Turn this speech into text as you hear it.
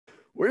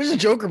Where does the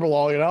Joker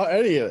belong in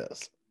any of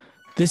this?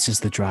 This is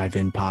the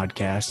Drive-In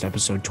Podcast,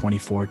 episode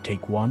 24,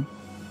 take 1.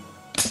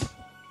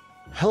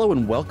 Hello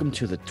and welcome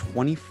to the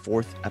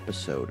 24th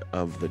episode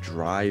of the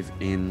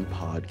Drive-In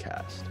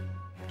Podcast.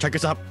 Check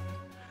us up.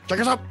 Check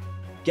us up.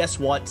 Guess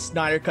what?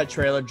 Snyder Cut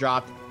trailer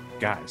dropped.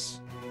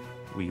 Guys,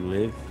 we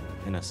live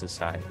in a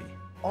society.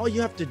 All you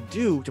have to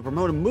do to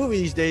promote a movie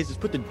these days is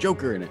put the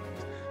Joker in it.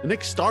 The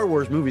next Star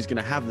Wars movie is going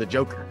to have the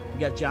Joker. We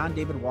got John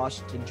David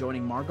Washington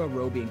joining Margot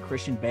Robbie and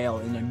Christian Bale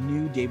in a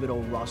new David O.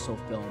 Russell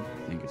film.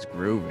 I think it's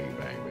groovy,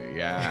 baby.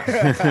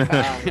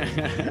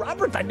 Yeah.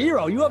 Robert De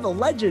Niro, you have a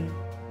legend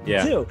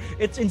too.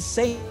 It's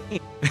insane.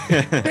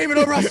 David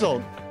O.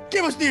 Russell,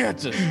 give us the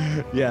answers.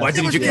 Yeah. Why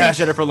didn't you cash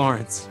Jennifer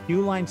Lawrence?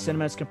 New Line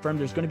Cinema has confirmed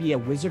there's going to be a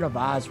Wizard of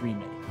Oz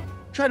remake.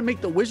 Try to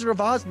make the Wizard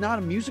of Oz not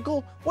a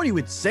musical? What are you,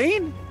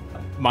 insane?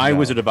 My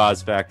Wizard of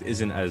Oz fact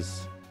isn't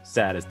as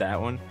sad as that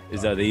one.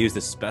 Is that they used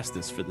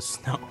asbestos for the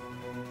snow.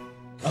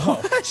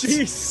 Oh,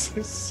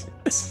 Jesus.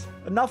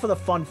 Enough of the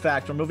fun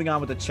fact. We're moving on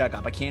with the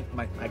checkup. I can't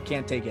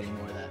take any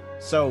more of that.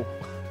 So,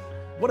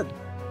 what a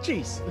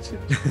jeez.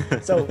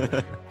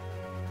 So,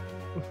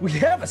 we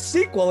have a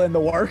sequel in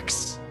the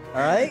works.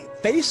 All right,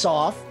 Face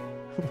Off.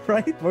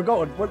 Right,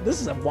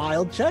 this is a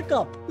wild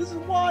checkup. This is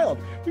wild.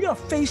 We got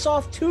a Face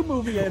Off 2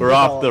 movie. We're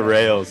off the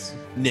rails.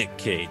 Nick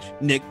Cage,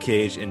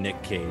 and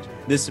Nick Cage.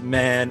 This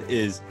man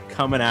is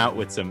coming out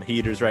with some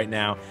heaters right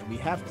now. We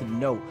have to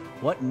know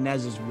what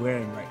Nez is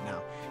wearing right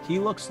now. He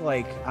looks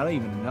like, I don't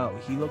even know.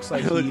 He looks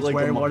like he's like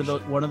wearing one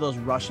of those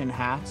Russian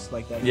hats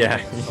like that.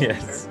 Yeah,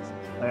 yes.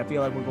 Like, I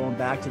feel like we're going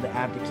back to the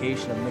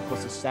abdication of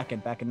Nicholas II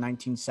back in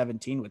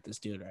 1917 with this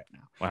dude right now.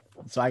 Wow.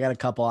 So I got a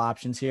couple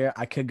options here.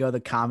 I could go the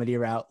comedy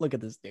route. Look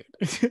at this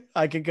dude.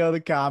 I could go the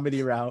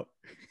comedy route.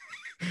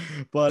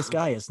 But this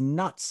guy is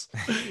nuts.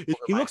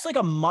 He looks like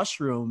a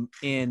mushroom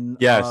in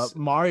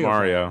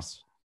Mario.